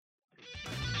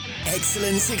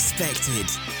Excellence Expected,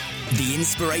 the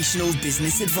Inspirational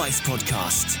Business Advice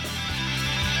Podcast.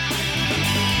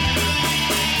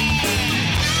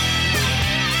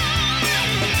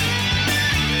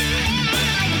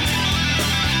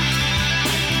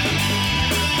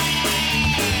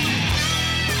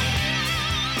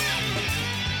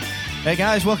 Hey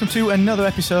guys, welcome to another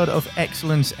episode of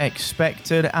Excellence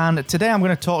Expected, and today I'm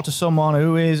going to talk to someone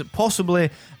who is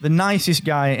possibly the nicest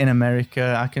guy in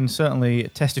America. I can certainly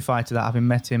testify to that, having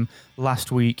met him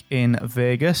last week in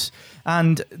Vegas.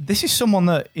 And this is someone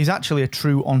that is actually a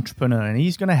true entrepreneur, and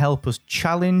he's going to help us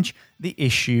challenge the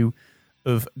issue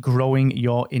of growing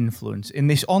your influence. In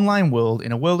this online world,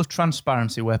 in a world of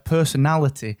transparency where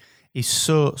personality is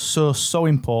so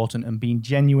important, and being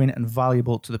genuine and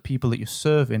valuable to the people that you're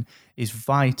serving is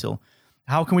vital.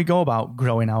 How can we go about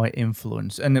growing our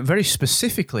influence? And very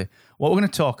specifically, what we're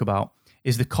going to talk about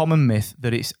is the common myth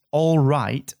that it's all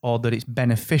right or that it's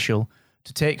beneficial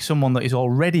to take someone that is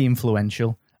already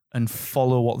influential and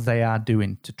follow what they are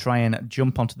doing to try and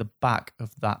jump onto the back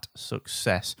of that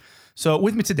success. So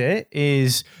with me today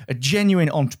is a genuine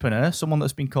entrepreneur, someone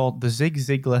that's been called the Zig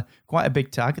Ziglar, quite a big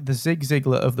tag, the Zig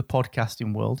Ziglar of the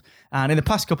podcasting world. And in the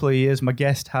past couple of years, my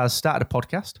guest has started a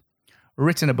podcast,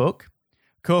 written a book,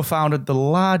 co-founded the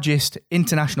largest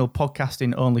international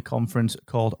podcasting-only conference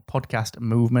called Podcast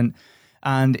Movement.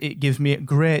 And it gives me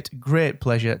great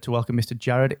pleasure to welcome Mr.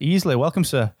 Jared Easley. Welcome,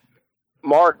 sir.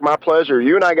 Mark, my pleasure.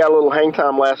 You and I got a little hang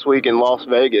time last week in Las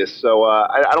Vegas, so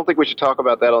I don't think we should talk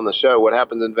about that on the show. What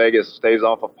happens in Vegas stays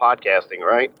off of podcasting,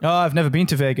 right? Oh, I've never been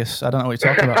to Vegas. I don't know what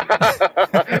you're talking about.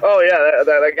 Oh, yeah,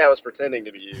 that guy was pretending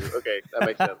to be you. Okay, that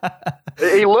makes sense.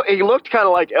 He looked kind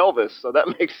of like Elvis, so that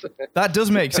makes sense. That does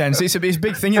make sense. It's a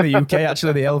big thing in the UK,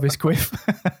 actually, the Elvis quiff.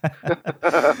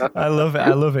 I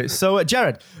love it. So,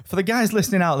 Jared, for the guys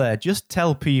listening out there, just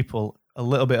tell people a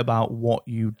little bit about what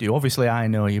you do. Obviously, I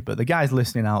know you, but the guys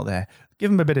listening out there, give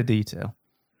them a bit of detail.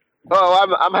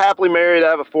 Oh, I'm happily married. I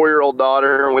have a 4-year-old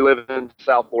daughter, and we live in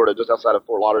South Florida, just outside of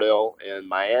Fort Lauderdale and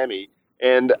Miami.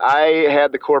 And I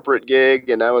had the corporate gig,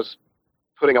 and I was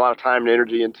putting a lot of time and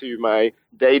energy into my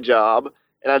day job,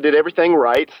 and I did everything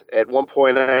right. At one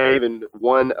point, I even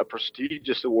won a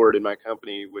prestigious award in my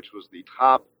company, which was the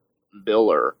top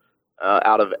biller.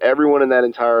 Out of everyone in that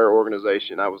entire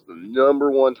organization, I was the number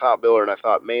one top biller, and I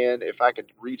thought, man, if I could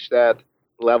reach that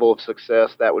level of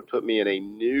success, that would put me in a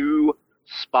new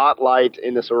spotlight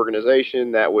in this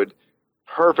organization that would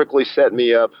perfectly set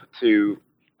me up to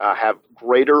have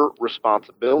greater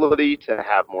responsibility, to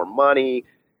have more money.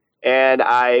 And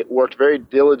I worked very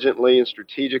diligently and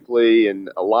strategically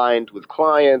and aligned with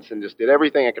clients and just did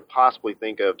everything I could possibly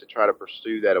think of to try to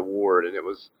pursue that award. And it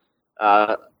was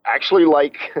actually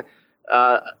like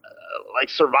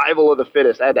survival of the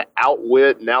fittest. I had to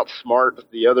outwit and outsmart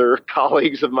the other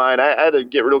colleagues of mine. I had to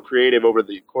get real creative over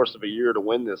the course of a year to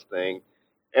win this thing.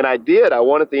 And I did. I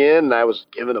won at the end, and I was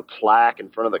given a plaque in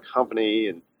front of the company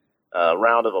and a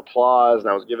round of applause, and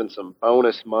I was given some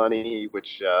bonus money,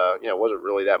 which wasn't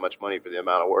really that much money for the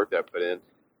amount of work that I put in.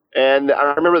 And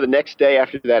I remember the next day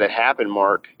after that had happened,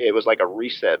 Mark, it was like a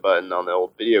reset button on the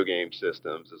old video game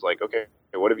systems. It's like, okay,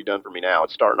 what have you done for me now?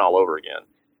 It's starting all over again.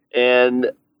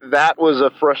 And that was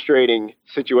a frustrating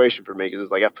situation for me because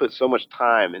it's like I put so much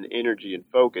time and energy and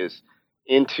focus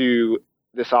into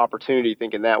this opportunity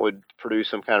thinking that would produce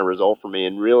some kind of result for me.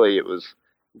 And really it was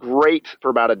great for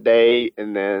about a day.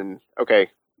 And then, okay,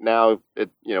 now,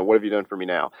 what have you done for me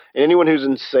now? And anyone who's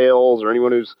in sales or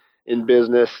anyone who's in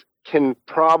business can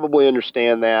probably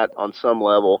understand that on some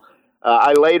level.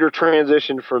 I later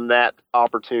transitioned from that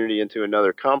opportunity into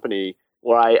another company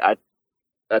where I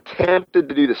attempted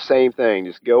to do the same thing,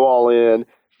 just go all in,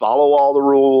 follow all the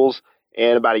rules,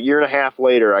 and about a year and a half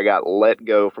later, I got let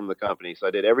go from the company. So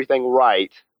I did everything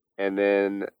right, and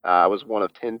then I was one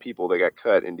of 10 people that got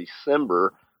cut in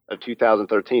December of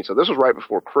 2013. So this was right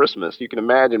before Christmas. You can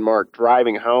imagine, Mark,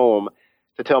 driving home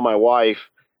to tell my wife,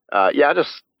 I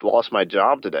just lost my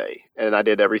job today, and I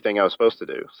did everything I was supposed to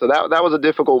do. So that was a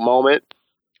difficult moment,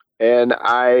 and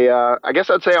I guess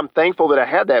I'd say I'm thankful that I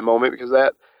had that moment because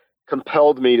that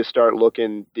compelled me to start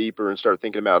looking deeper and start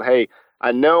thinking about, hey,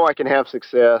 I know I can have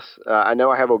success. I know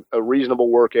I have a reasonable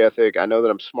work ethic. I know that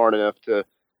I'm smart enough to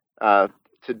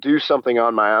do something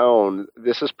on my own.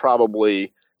 This is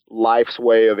probably life's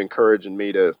way of encouraging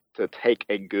me to take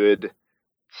a good,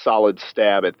 solid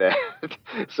stab at that.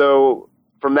 So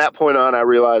from that point on, I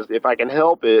realized if I can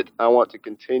help it, I want to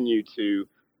continue to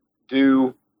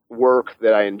do work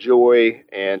that I enjoy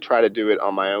and try to do it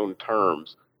on my own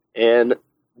terms. And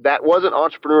that wasn't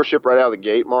entrepreneurship right out of the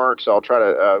gate, Mark, so I'll try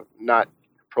to not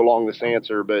prolong this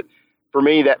answer. But for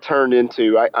me, that turned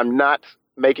into I'm not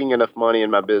making enough money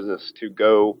in my business to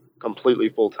go completely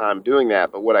full-time doing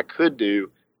that. But what I could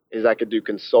do is I could do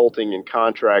consulting and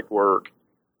contract work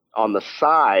on the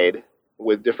side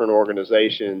with different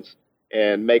organizations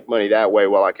and make money that way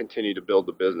while I continue to build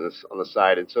the business on the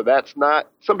side. And so that's not,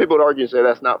 some people would argue and say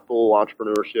that's not full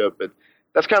entrepreneurship, but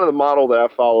that's kind of the model that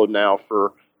I've followed now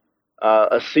for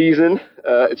a season.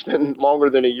 It's been longer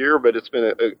than a year, but it's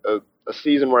been a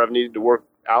season where I've needed to work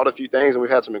out a few things, and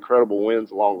we've had some incredible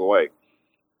wins along the way.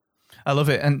 I love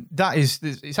it. And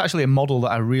it's actually a model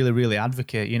that I really, really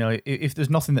advocate. You know, if there's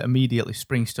nothing that immediately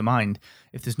springs to mind,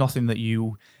 if there's nothing that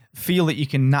you feel that you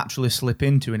can naturally slip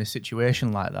into in a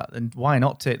situation like that, then why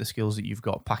not take the skills that you've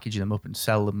got, package them up and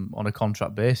sell them on a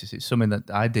contract basis? It's something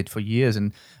that I did for years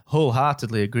and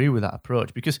wholeheartedly agree with that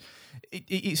approach, because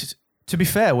it's, to be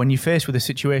fair, when you're faced with a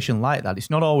situation like that, it's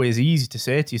not always easy to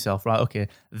say to yourself, right, okay,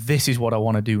 this is what I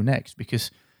want to do next, because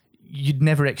you'd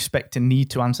never expect to need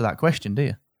to answer that question, do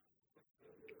you?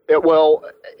 Yeah, well,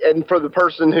 and for the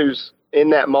person who's in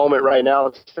that moment right now,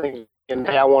 it's thinking,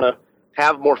 hey, I want to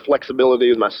have more flexibility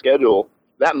with my schedule,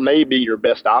 that may be your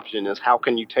best option, is how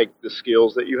can you take the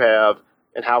skills that you have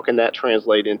and how can that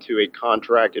translate into a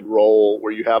contracted role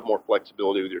where you have more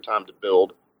flexibility with your time to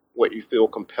build what you feel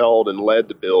compelled and led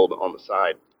to build on the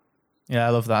side. Yeah, I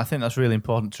love that. I think that's really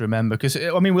important to remember, because,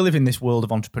 I mean, we live in this world of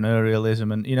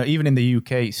entrepreneurialism, and, you know, even in the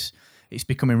UK, it's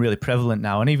becoming really prevalent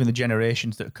now, and even the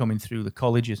generations that are coming through the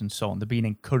colleges and so on, they're being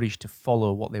encouraged to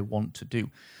follow what they want to do.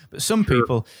 But some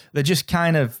people, they're just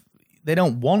kind of, they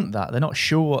don't want that. They're not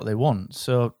sure what they want.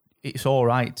 So it's all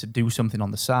right to do something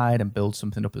on the side and build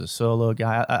something up as a solo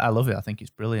guy. I love it. I think it's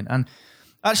brilliant. And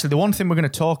actually, the one thing we're going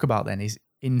to talk about then is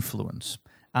influence.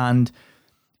 And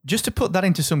just to put that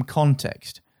into some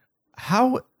context,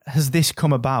 how has this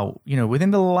come about? You know, within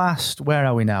the last, where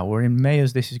are we now? We're in May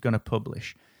as this is going to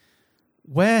publish.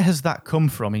 Where has that come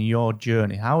from in your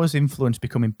journey? How has influence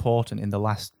become important in the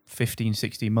last 15,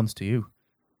 16 months to you?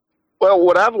 Well,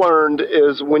 what I've learned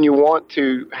is when you want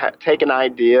to take an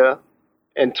idea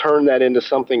and turn that into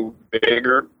something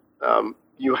bigger,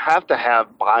 you have to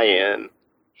have buy-in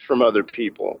from other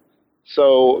people.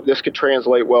 So this could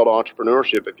translate well to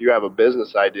entrepreneurship. If you have a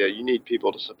business idea, you need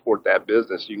people to support that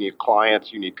business. You need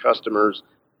clients, you need customers.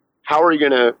 How are you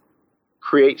going to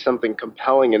create something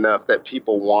compelling enough that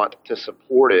people want to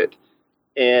support it?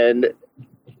 And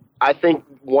I think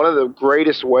one of the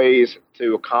greatest ways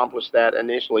to accomplish that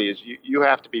initially is you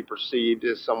have to be perceived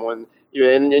as someone,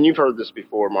 and you've heard this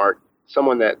before, Mark,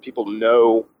 someone that people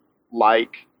know,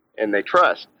 like, and they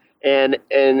trust. And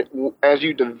as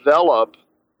you develop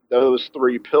those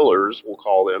three pillars, we'll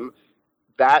call them,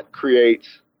 that creates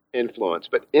influence.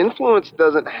 But influence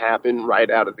doesn't happen right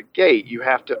out of the gate. You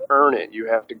have to earn it. You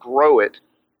have to grow it.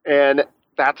 And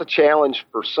that's a challenge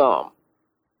for some.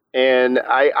 And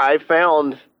I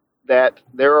found that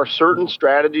there are certain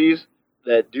strategies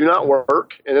that do not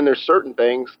work, and then there's certain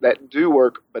things that do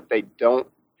work, but they don't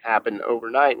happen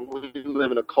overnight. And we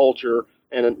live in a culture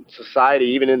and a society,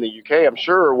 even in the UK, I'm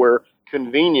sure, where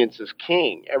convenience is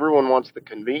king. Everyone wants the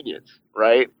convenience,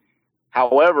 right?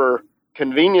 However,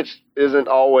 convenience isn't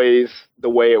always the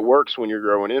way it works when you're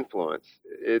growing influence.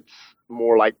 It's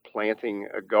more like planting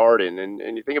a garden.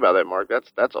 And you think about that, Mark,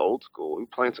 that's old school. Who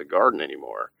plants a garden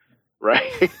anymore?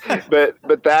 Right?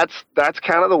 but that's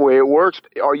kind of the way it works.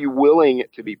 Are you willing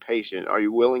to be patient? Are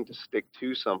you willing to stick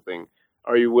to something?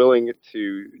 Are you willing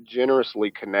to generously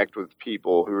connect with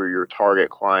people who are your target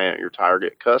client, your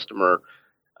target customer?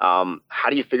 How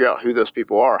do you figure out who those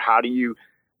people are? How do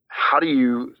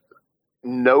you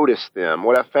notice them?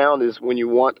 What I found is when you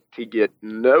want to get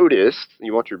noticed,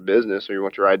 you want your business or you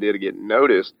want your idea to get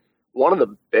noticed, one of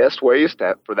the best ways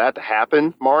for that to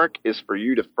happen, Mark, is for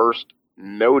you to first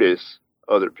notice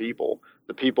other people,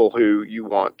 the people who you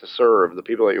want to serve, the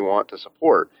people that you want to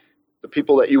support, the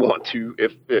people that you want to,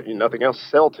 if nothing else,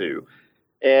 sell to.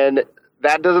 And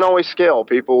that doesn't always scale.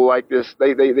 People like this,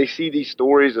 they see these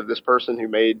stories of this person who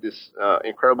made this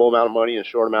incredible amount of money in a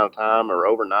short amount of time or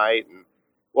overnight. And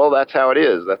well, that's how it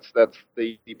is. That's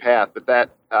the path. But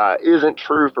that isn't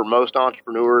true for most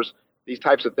entrepreneurs. These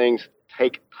types of things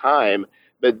take time.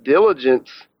 But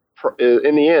diligence,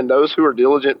 in the end, those who are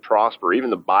diligent prosper. Even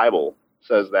the Bible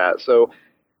says that. So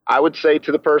I would say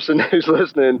to the person who's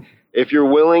listening, if you're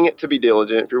willing to be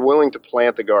diligent, if you're willing to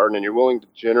plant the garden and you're willing to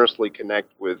generously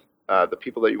connect with the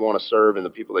people that you want to serve and the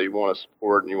people that you want to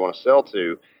support and you want to sell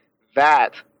to,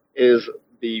 that is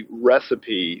the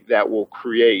recipe that will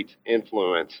create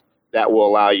influence that will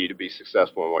allow you to be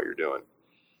successful in what you're doing.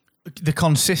 The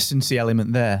consistency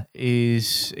element there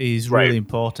is Right. really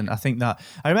important. I think that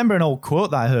I remember an old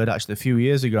quote that I heard actually a few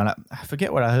years ago, and I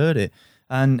forget where I heard it.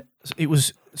 And it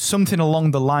was something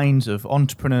along the lines of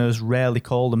entrepreneurs rarely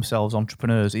call themselves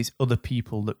entrepreneurs. It's other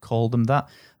people that call them that.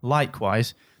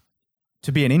 Likewise,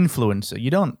 to be an influencer,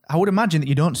 I would imagine that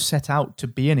you don't set out to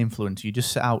be an influencer. You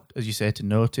just set out, as you say, to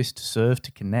notice, to serve,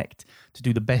 to connect, to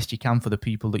do the best you can for the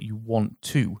people that you want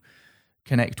to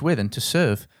connect with and to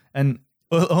serve. And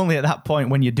only at that point,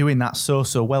 when you're doing that so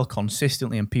well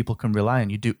consistently and people can rely on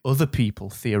you, do other people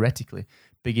theoretically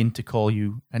begin to call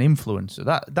you an influencer.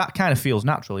 That kind of feels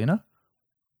natural, you know?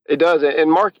 It does.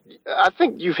 And Mark, I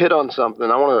think you've hit on something.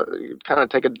 I want to kind of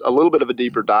take a little bit of a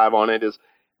deeper dive on it.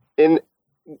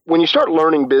 When you start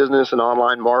learning business and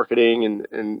online marketing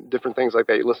and different things like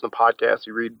that, you listen to podcasts,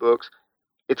 you read books,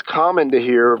 it's common to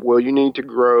hear, well, you need to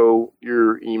grow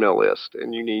your email list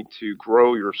and you need to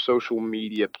grow your social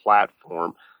media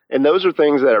platform. And those are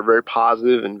things that are very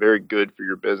positive and very good for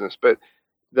your business. But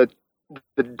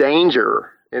the danger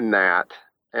in that,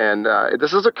 and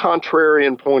this is a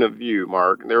contrarian point of view,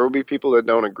 Mark, there will be people that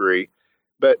don't agree,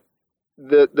 but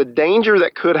the danger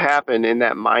that could happen in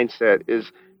that mindset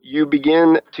is you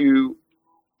begin to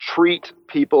treat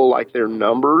people like they're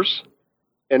numbers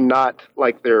and not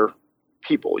like they're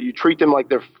people. You treat them like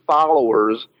they're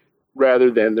followers rather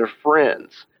than their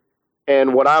friends.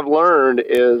 And what I've learned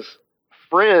is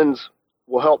friends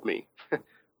will help me.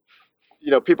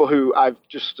 People who I've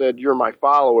just said, you're my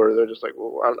follower, they're just like,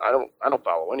 well, I don't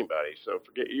follow anybody, so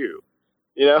forget you.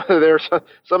 There's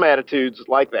some attitudes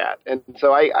like that. And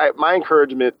so my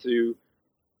encouragement to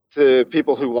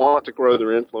people who want to grow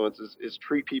their influence is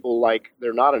treat people like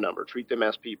they're not a number. Treat them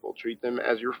as people. Treat them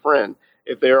as your friend.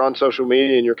 If they're on social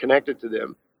media and you're connected to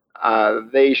them,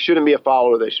 they shouldn't be a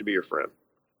follower. They should be your friend.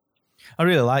 I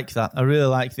really like that. I really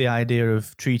like the idea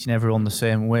of treating everyone the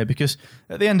same way, because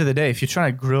at the end of the day, if you're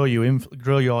trying to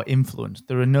grow your influence,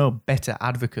 there are no better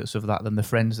advocates of that than the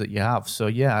friends that you have. So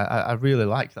yeah, I really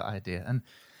like that idea. And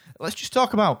let's just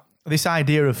talk about this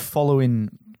idea of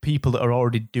following people that are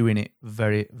already doing it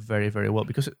very, very, very well.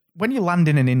 Because when you land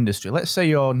in an industry, let's say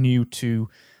you're new to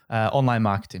online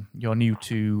marketing, you're new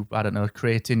to,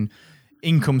 creating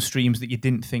income streams that you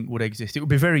didn't think would exist. It would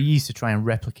be very easy to try and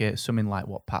replicate something like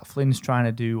what Pat Flynn's trying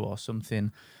to do, or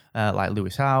something like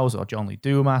Lewis Howes or John Lee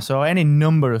Dumas, or any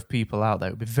number of people out there.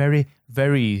 It would be very,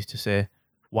 very easy to say,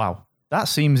 wow, that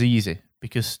seems easy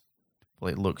because,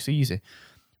 well, it looks easy.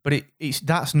 But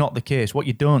that's not the case. What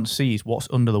you don't see is what's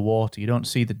under the water. You don't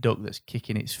see the duck that's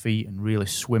kicking its feet and really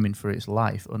swimming for its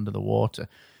life under the water.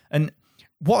 And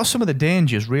what are some of the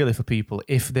dangers really for people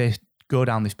if they go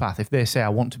down this path? If they say, I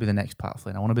want to be the next Pat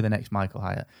Flynn, I want to be the next Michael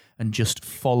Hyatt, and just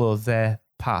follow their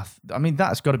path. I mean,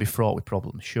 that's got to be fraught with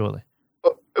problems, surely.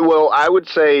 Well, I would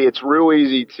say it's real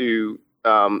easy to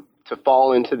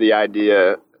fall into the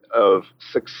idea of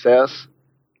success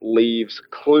leaves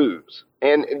clues.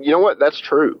 And you know what? That's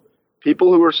true.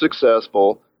 People who are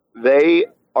successful, they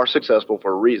are successful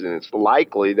for a reason. It's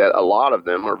likely that a lot of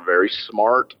them are very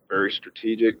smart, very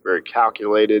strategic, very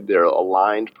calculated. They're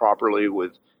aligned properly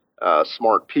with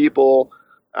smart people,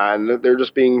 and they're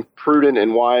just being prudent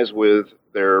and wise with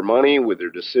their money, with their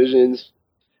decisions.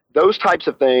 Those types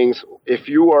of things, if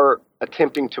you are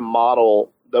attempting to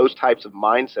model those types of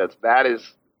mindsets,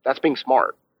 that's being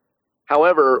smart.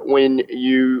 However, when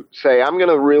you say, I'm going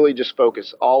to really just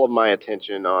focus all of my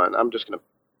attention on, I'm just going to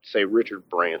say Richard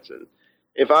Branson.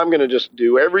 If I'm going to just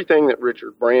do everything that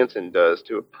Richard Branson does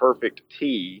to a perfect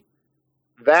T,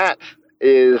 that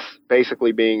is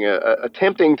basically being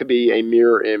attempting to be a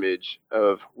mirror image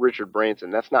of Richard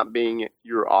Branson. That's not being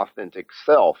your authentic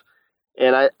self.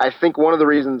 And I think one of the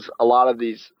reasons a lot of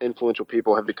these influential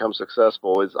people have become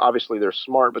successful is obviously they're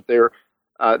smart, but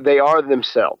they are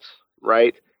themselves,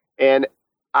 right? And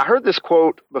I heard this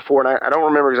quote before, and I don't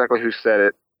remember exactly who said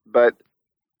it, but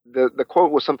the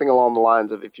quote was something along the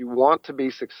lines of, if you want to be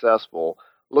successful,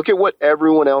 look at what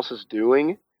everyone else is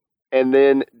doing and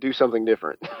then do something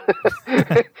different.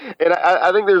 And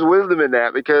I think there's wisdom in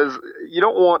that, because you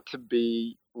don't want to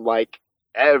be like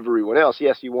everyone else.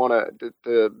 Yes, you want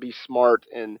to be smart,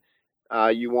 and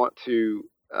you want to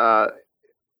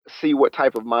see what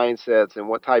type of mindsets and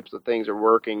what types of things are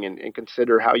working, and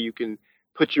consider how you can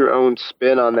put your own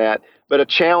spin on that. But a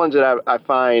challenge that I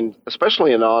find,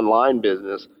 especially in online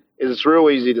business, is it's real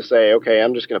easy to say, okay,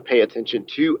 I'm just going to pay attention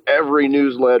to every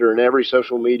newsletter and every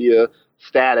social media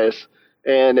status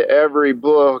and every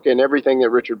book and everything that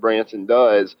Richard Branson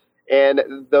does. And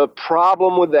the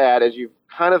problem with that, as you've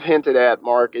kind of hinted at,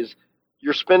 Mark, is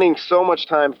you're spending so much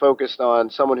time focused on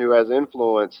someone who has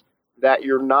influence that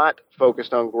you're not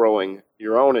focused on growing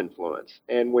your own influence.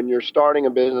 And when you're starting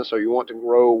a business or you want to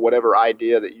grow whatever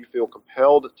idea that you feel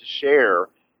compelled to share,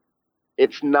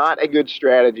 it's not a good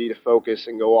strategy to focus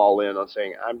and go all in on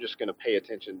saying, I'm just going to pay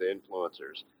attention to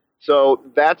influencers. So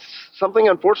that's something,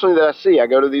 unfortunately, that I see. I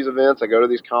go to these events, I go to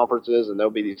these conferences, and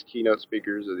there'll be these keynote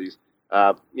speakers or these,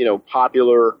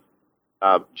 popular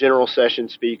general session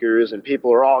speakers, and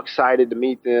people are all excited to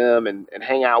meet them and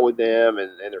hang out with them,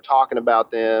 and they're talking about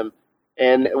them.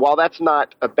 And while that's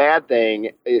not a bad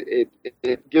thing,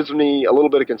 it gives me a little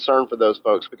bit of concern for those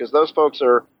folks, because those folks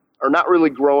are not really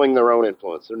growing their own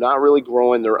influence. They're not really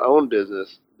growing their own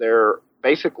business. They're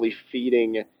basically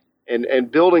feeding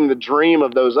and building the dream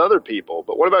of those other people.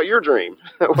 But what about your dream?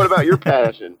 What about your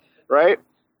passion, right?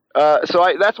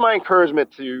 So that's my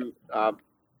encouragement to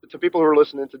people who are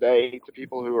listening today, to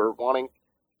people who are wanting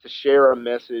to share a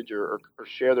message or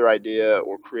share their idea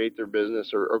or create their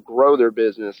business or grow their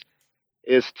business,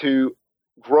 is to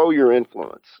grow your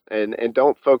influence and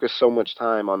don't focus so much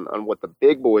time on what the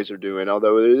big boys are doing.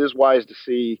 Although it is wise to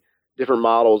see different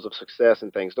models of success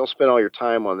and things, don't spend all your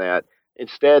time on that.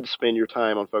 Instead, spend your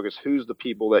time on focus. Who's the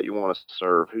people that you want to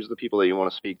serve? Who's the people that you want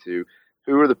to speak to?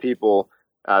 Who are the people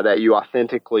that you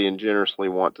authentically and generously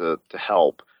want to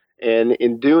help? And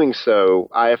in doing so,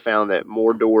 I have found that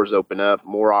more doors open up,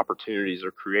 more opportunities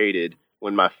are created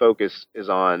when my focus is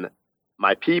on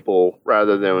my people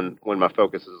rather than when my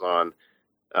focus is on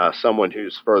someone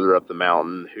who's further up the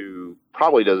mountain who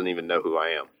probably doesn't even know who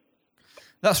I am.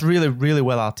 That's really, really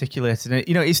well articulated. And,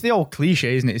 it's the old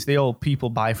cliche, isn't it? It's the old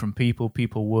people buy from people,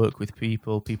 people work with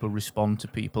people, people respond to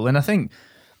people. And I think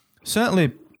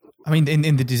certainly,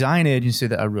 in the design agency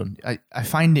that I run, I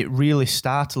find it really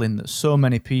startling that so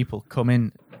many people come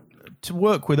in to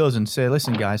work with us and say,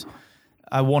 listen, guys,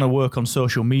 I want to work on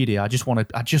social media. I just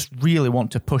really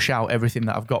want to push out everything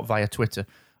that I've got via Twitter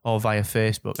or via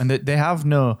Facebook. And they have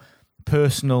no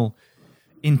personal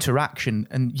interaction,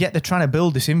 and yet they're trying to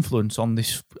build this influence on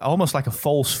this almost like a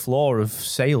false floor of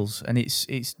sales. And it's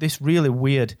this really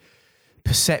weird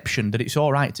perception that it's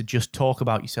all right to just talk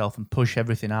about yourself and push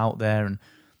everything out there. And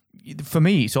for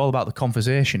me, it's all about the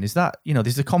conversation. Is that,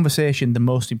 is the conversation the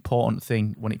most important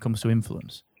thing when it comes to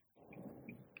influence?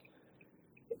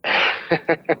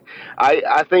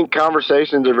 I think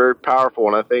conversations are very powerful,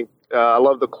 and I think I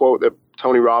love the quote that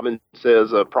Tony Robbins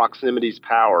says, proximity's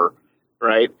power,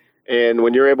 right? And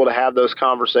when you're able to have those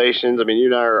conversations, you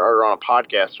and I are on a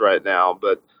podcast right now,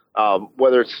 but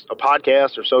whether it's a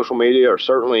podcast or social media or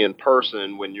certainly in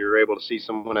person, when you're able to see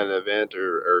someone at an event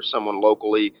or someone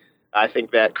locally, I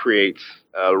think that creates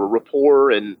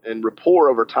rapport and rapport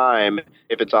over time.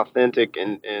 If it's authentic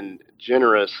and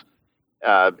generous,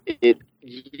 it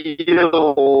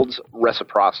yields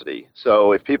reciprocity.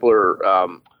 So if people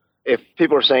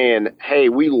are saying, hey,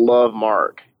 we love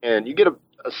Mark, and you get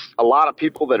a lot of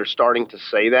people that are starting to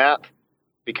say that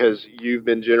because you've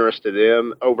been generous to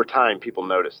them, over time, people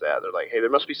notice that. They're like, hey, there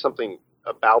must be something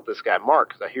about this guy, Mark,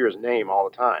 because I hear his name all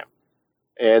the time.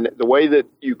 And the way that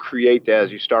you create that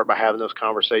is you start by having those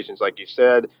conversations, like you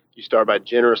said. You start by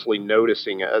generously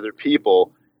noticing other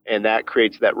people, and that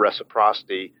creates that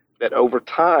reciprocity that over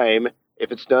time,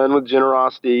 if it's done with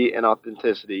generosity and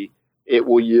authenticity, it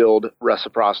will yield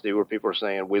reciprocity where people are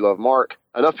saying, we love Mark.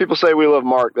 Enough people say we love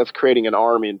Mark, that's creating an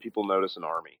army, and people notice an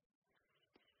army.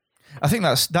 I think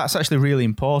that's actually really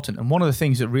important. And one of the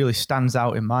things that really stands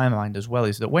out in my mind as well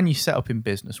is that when you set up in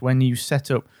business, when you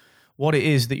set up what it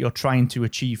is that you're trying to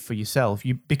achieve for yourself,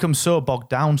 you become so bogged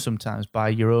down sometimes by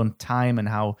your own time and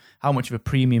how much of a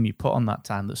premium you put on that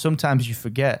time that sometimes you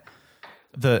forget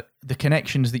that the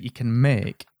connections that you can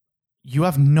make, you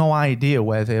have no idea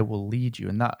where they will lead you.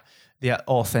 And that the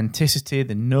authenticity,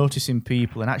 the noticing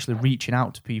people and actually reaching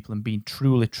out to people and being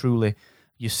truly, truly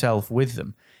yourself with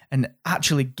them and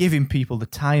actually giving people the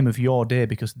time of your day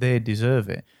because they deserve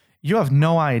it. You have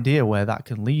no idea where that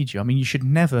can lead you. You should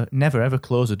never, ever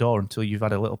close a door until you've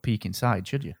had a little peek inside,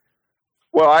 should you?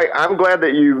 Well, I'm glad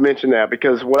that you mentioned that,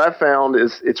 because what I found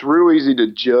is it's real easy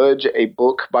to judge a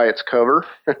book by its cover.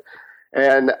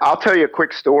 And I'll tell you a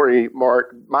quick story,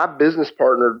 Mark. My business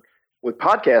partner with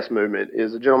Podcast Movement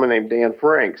is a gentleman named Dan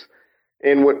Franks.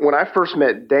 And when I first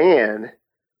met Dan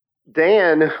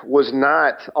was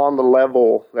not on the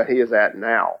level that he is at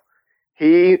now.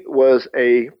 He was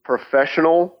a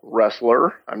professional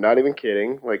wrestler. I'm not even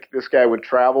kidding. Like, this guy would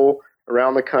travel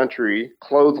around the country,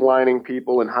 clotheslining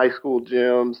people in high school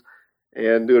gyms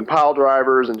and doing pile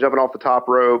drivers and jumping off the top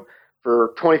rope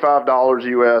for $25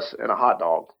 US and a hot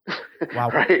dog. Wow.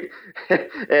 Right?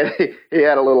 And he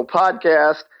had a little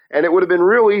podcast, and it would have been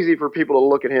real easy for people to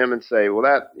look at him and say, well,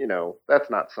 that's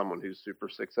not someone who's super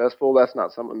successful. That's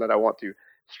not someone that I want to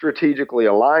strategically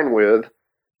align with.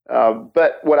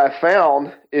 But what I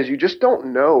found is you just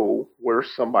don't know where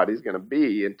somebody's going to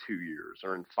be in 2 years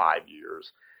or in 5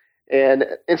 years. And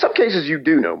in some cases, you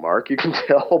do know, Mark. You can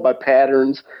tell by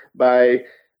patterns, by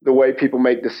the way people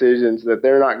make decisions that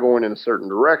they're not going in a certain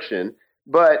direction.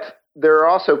 But there are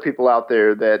also people out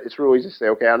there that it's really easy to say,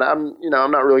 okay, I'm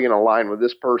not really going to align with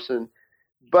this person.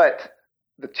 But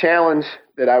the challenge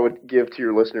that I would give to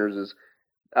your listeners is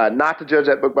not to judge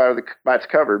that book by its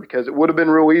cover, because it would have been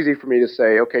real easy for me to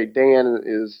say, okay, Dan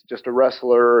is just a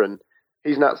wrestler and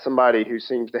he's not somebody who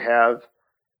seems to have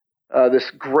this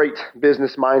great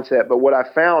business mindset. But what I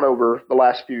found over the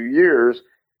last few years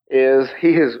is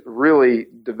he has really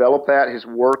developed that. His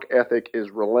work ethic is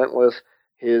relentless.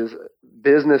 His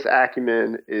business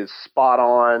acumen is spot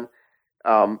on.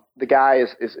 The guy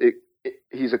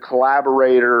he's a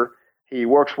collaborator. He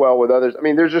works well with others. I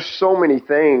mean, there's just so many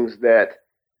things that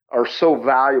are so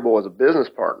valuable as a business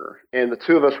partner. And the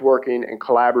two of us working and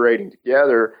collaborating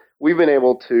together, we've been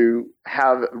able to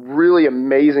have really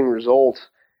amazing results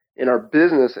in our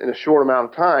business in a short amount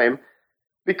of time,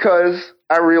 because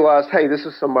I realized, hey, this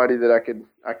is somebody that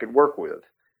I could work with.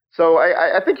 So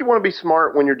I think you want to be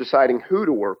smart when you're deciding who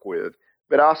to work with,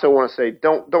 but I also want to say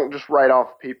don't just write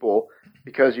off people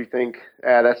because you think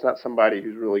that's not somebody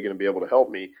who's really going to be able to help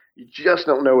me. You just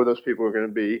don't know where those people are going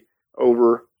to be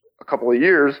over a couple of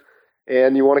years,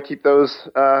 and you want to keep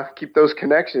those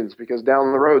connections, because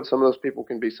down the road, some of those people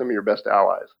can be some of your best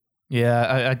allies.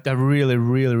 Yeah, I really,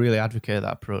 really, really advocate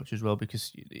that approach as well,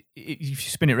 because if you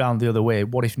spin it around the other way,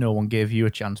 what if no one gave you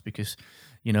a chance? Because,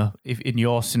 if in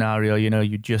your scenario,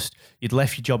 you'd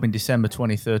left your job in December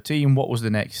 2013, what was the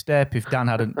next step? If Dan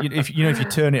hadn't, if you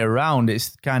turn it around,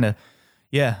 it's kind of,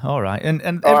 yeah, all right.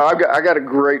 I got a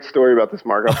great story about this,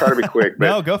 Mark. I'll try to be quick. But,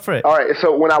 no, go for it. All right.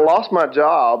 So when I lost my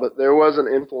job, there was an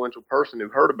influential person who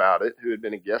heard about it, who had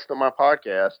been a guest on my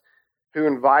podcast, who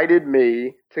invited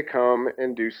me to come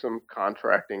and do some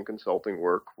contracting consulting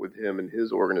work with him and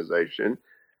his organization.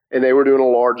 And they were doing a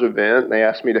large event, and they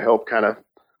asked me to help kind of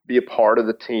be a part of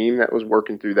the team that was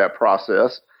working through that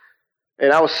process.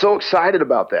 And I was so excited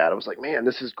about that. I was like, man,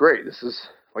 this is great. This is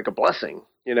like a blessing,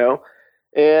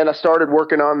 And I started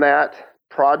working on that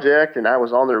project, and I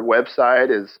was on their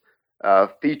website as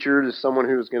featured as someone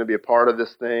who was going to be a part of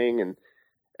this thing, and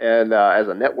as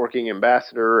a networking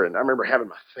ambassador. And I remember having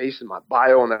my face in my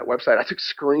bio on that website. I took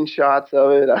screenshots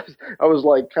of it. I was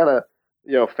like kind of,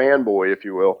 fanboy, if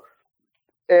you will.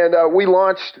 And we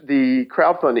launched the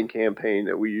crowdfunding campaign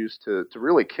that we used to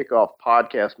really kick off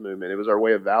podcast movement. It was our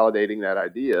way of validating that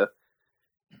idea.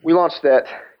 We launched that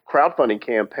crowdfunding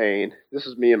campaign. This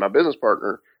is me and my business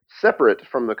partner, separate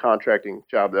from the contracting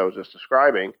job that I was just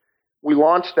describing. We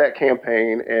launched that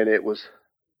campaign, and it was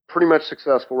pretty much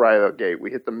successful right out of the gate.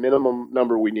 We hit the minimum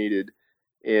number we needed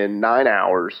in 9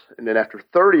 hours. And then after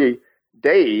 30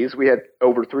 days, we had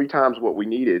over 3 times what we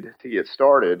needed to get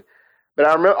started. But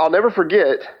I'll never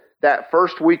forget that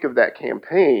first week of that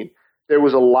campaign, there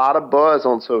was a lot of buzz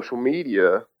on social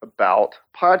media about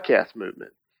podcast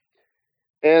movement.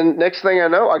 And next thing I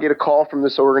know, I get a call from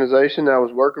this organization that I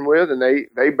was working with, and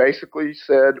they basically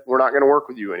said, we're not going to work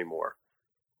with you anymore.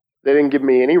 They didn't give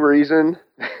me any reason.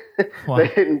 Wow. They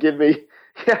didn't give me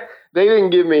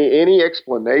any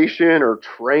explanation or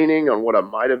training on what I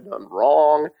might have done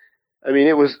wrong. I mean,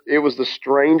 it was the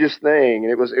strangest thing,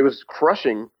 and it was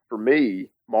crushing for me,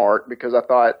 Mark, because I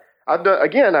thought I've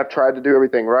tried to do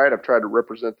everything right. I've tried to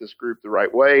represent this group the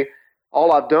right way.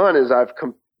 All I've done is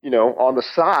on the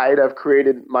side, I've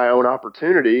created my own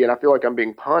opportunity, and I feel like I'm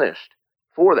being punished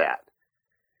for that.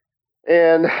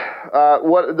 And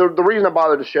the reason I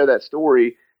bothered to share that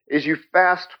story is you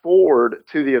fast forward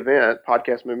to the event,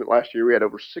 Podcast Movement last year. We had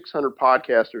over 600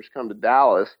 podcasters come to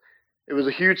Dallas. It was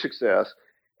a huge success.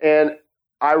 And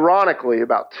ironically,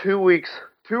 about 2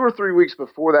 or 3 weeks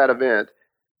before that event,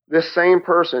 this same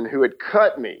person who had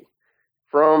cut me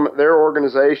from their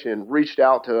organization reached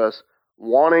out to us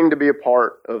wanting to be a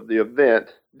part of the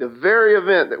event, the very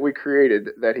event that we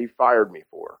created that he fired me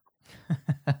for.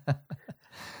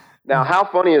 Now, how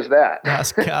funny is that?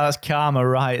 That's karma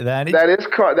right there. That is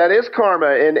karma,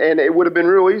 and it would have been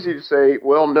real easy to say,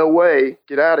 well, no way,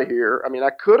 get out of here. I mean, I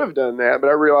could have done that, but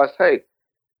I realized, hey,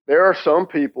 there are some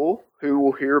people who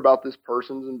will hear about this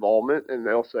person's involvement, and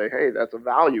they'll say, hey, that's a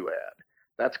value add.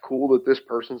 That's cool that this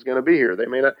person's going to be here.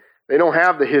 They don't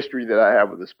have the history that I have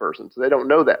with this person, so they don't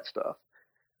know that stuff.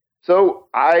 So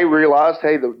I realized,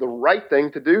 hey, the right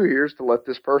thing to do here is to let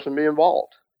this person be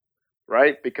involved.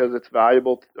 Right? Because it's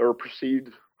valuable or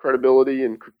perceived credibility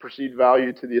and perceived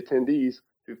value to the attendees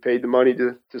who paid the money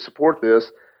to support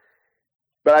this.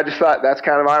 But I just thought that's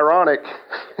kind of ironic,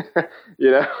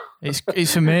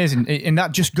 It's amazing. And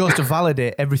that just goes to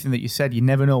validate everything that you said. You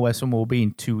never know where someone will be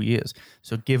in 2 years.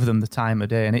 So give them the time of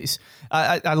day. And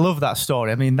I love that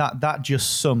story. I mean, that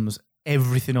just sums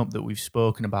everything up that we've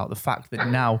spoken about. The fact that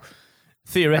now,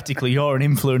 theoretically, you're an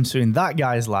influencer in that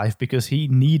guy's life because he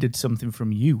needed something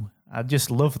from you. I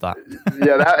just love that.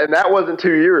 And that wasn't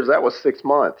 2 years. That was 6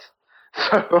 months.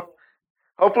 So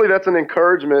hopefully that's an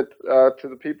encouragement to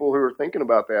the people who are thinking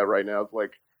about that right now. It's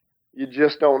like, you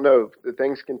just don't know. The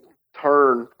things can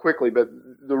turn quickly, but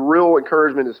the real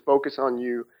encouragement is focus on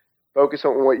you, focus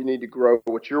on what you need to grow,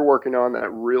 what you're working on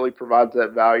that really provides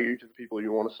that value to the people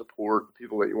you want to support, the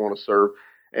people that you want to serve.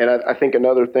 And I think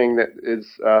another thing that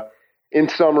is, in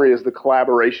summary, is the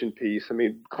collaboration piece. I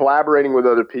mean, collaborating with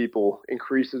other people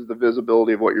increases the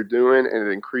visibility of what you're doing, and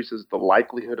it increases the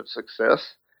likelihood of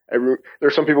success.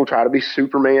 There's some people who try to be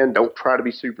Superman. Don't try to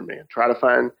be Superman. Try to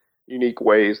find unique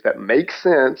ways that make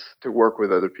sense to work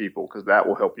with other people, because that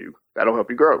will help you. That'll help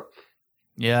you grow.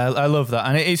 Yeah, I love that.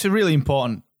 And it's a really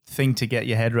important thing to get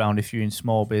your head around if you're in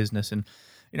small business. And,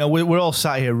 you know, we're all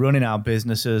sat here running our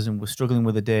businesses and we're struggling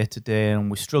with the day-to-day, and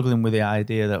we're struggling with the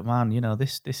idea that, man, you know,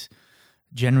 this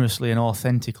generously and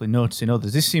authentically noticing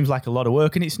others, this seems like a lot of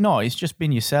work, and it's not. It's just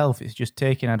being yourself. It's just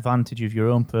taking advantage of your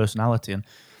own personality. And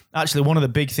actually, one of the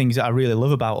big things that I really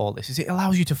love about all this is it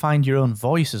allows you to find your own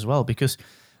voice as well, because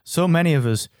so many of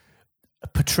us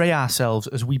portray ourselves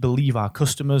as we believe our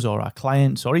customers or our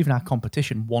clients or even our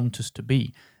competition want us to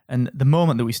be. And the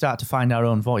moment that we start to find our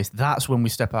own voice, that's when we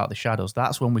step out of the shadows.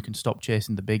 That's when we can stop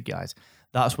chasing the big guys.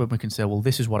 That's when we can say, well,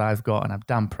 this is what I've got and I'm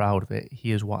damn proud of it.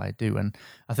 Here's what I do. And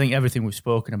I think everything we've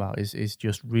spoken about is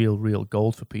just real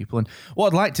gold for people. And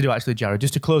what I'd like to do actually, Jared,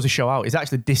 just to close the show out, is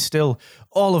actually distill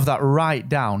all of that right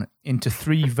down into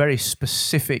 3 very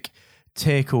specific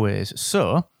takeaways.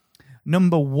 So,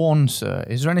 number 1, sir,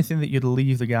 is there anything that you'd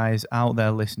leave the guys out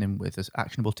there listening with as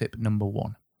actionable tip number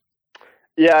 1?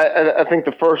 Yeah, I think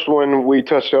the first one we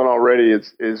touched on already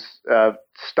is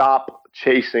stop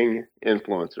chasing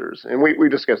influencers, and we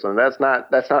discussed on that.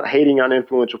 That's not hating on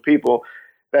influential people.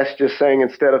 That's just saying,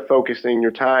 instead of focusing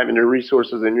your time and your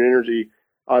resources and your energy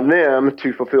on them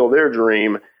to fulfill their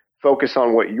dream, focus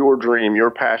on what your dream,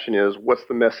 your passion is. What's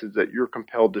the message that you're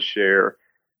compelled to share,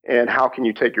 and how can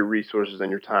you take your resources and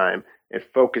your time and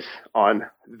focus on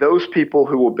those people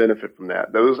who will benefit from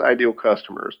that, those ideal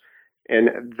customers.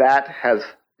 And that has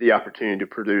the opportunity to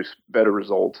produce better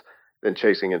results than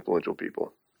chasing influential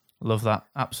people. Love that.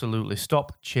 Absolutely.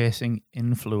 Stop chasing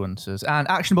influencers. And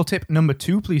actionable tip number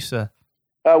 2, please, sir.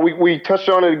 We touched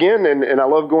on it again, and I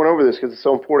love going over this because it's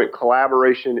so important.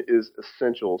 Collaboration is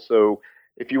essential. So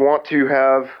if you want to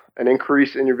have an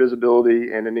increase in your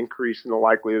visibility and an increase in the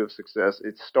likelihood of success,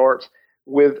 it starts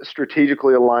with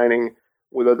strategically aligning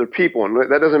with other people. And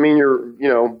that doesn't mean you're,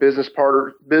 business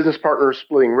partners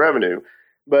splitting revenue,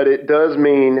 but it does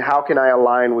mean, how can I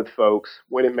align with folks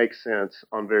when it makes sense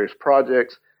on various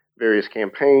projects, various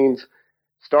campaigns?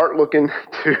 Start looking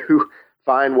to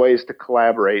find ways to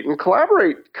collaborate. And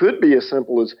collaborate could be as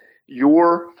simple as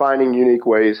you're finding unique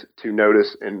ways to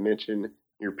notice and mention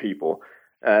your people.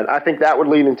 And I think that would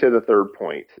lead into the third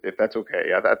point, if that's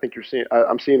okay. I think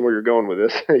I'm seeing where you're going with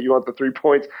this. You want the 3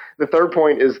 points. The third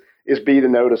point is be the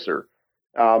noticer.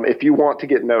 If you want to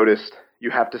get noticed, you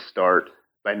have to start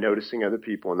by noticing other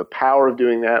people. And the power of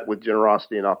doing that with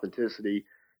generosity and authenticity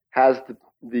has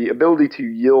the ability to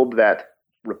yield that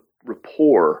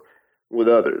rapport with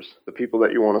others, the people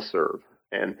that you want to serve.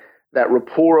 And that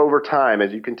rapport over time,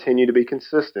 as you continue to be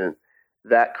consistent,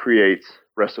 that creates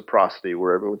reciprocity,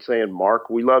 where everyone's saying, Mark,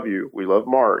 we love you. We love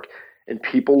Mark. And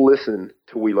people listen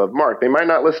to We Love Mark. They might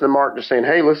not listen to Mark just saying,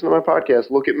 hey, listen to my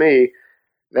podcast, look at me.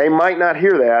 They might not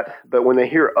hear that, but when they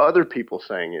hear other people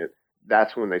saying it,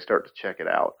 that's when they start to check it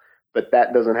out. But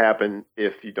that doesn't happen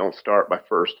if you don't start by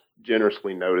first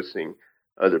generously noticing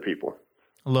other people.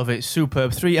 Love it.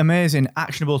 Superb. 3 amazing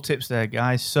actionable tips there,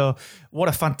 guys. So what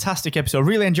a fantastic episode.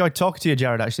 Really enjoyed talking to you,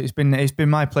 Jared, actually. It's been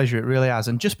my pleasure. It really has.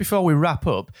 And just before we wrap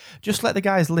up, just let the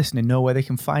guys listening know where they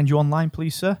can find you online,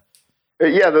 please, sir.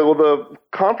 Yeah, the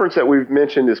conference that we've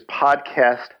mentioned is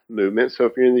Podcast Movement. So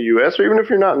if you're in the U.S., or even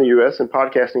if you're not in the U.S. and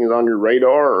podcasting is on your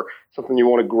radar or something you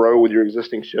want to grow with your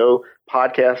existing show,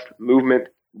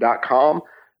 podcastmovement.com.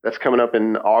 That's coming up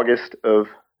in August of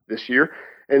this year.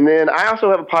 And then I also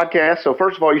have a podcast. So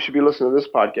first of all, you should be listening to this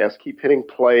podcast. Keep hitting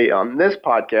play on this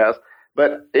podcast.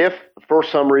 But if for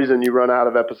some reason you run out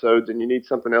of episodes and you need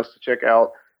something else to check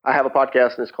out, I have a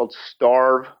podcast, and it's called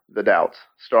Starve the Doubts,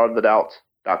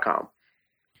 starvethedoubts.com.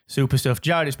 Super stuff.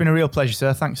 Jared, it's been a real pleasure,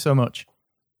 sir. Thanks so much.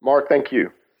 Mark, thank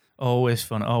you. Always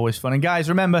fun, always fun. And guys,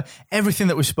 remember, everything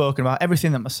that we've spoken about,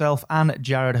 everything that myself and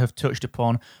Jared have touched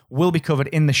upon will be covered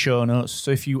in the show notes.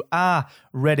 So if you are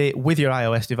ready with your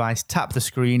iOS device, tap the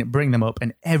screen, bring them up,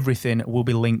 and everything will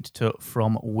be linked to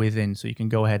from within. So you can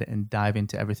go ahead and dive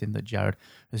into everything that Jared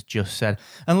has just said.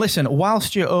 And listen,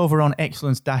 whilst you're over on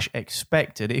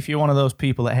Excellence-Expected, if you're one of those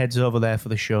people that heads over there for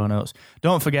the show notes,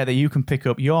 don't forget that you can pick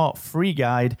up your free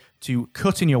guide to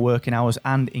cutting your working hours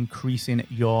and increasing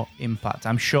your impact.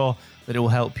 I'm sure that it will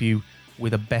help you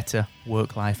with a better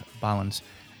work-life balance.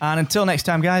 And until next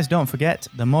time, guys, don't forget,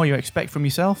 the more you expect from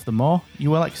yourself, the more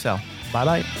you will excel.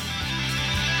 Bye-bye.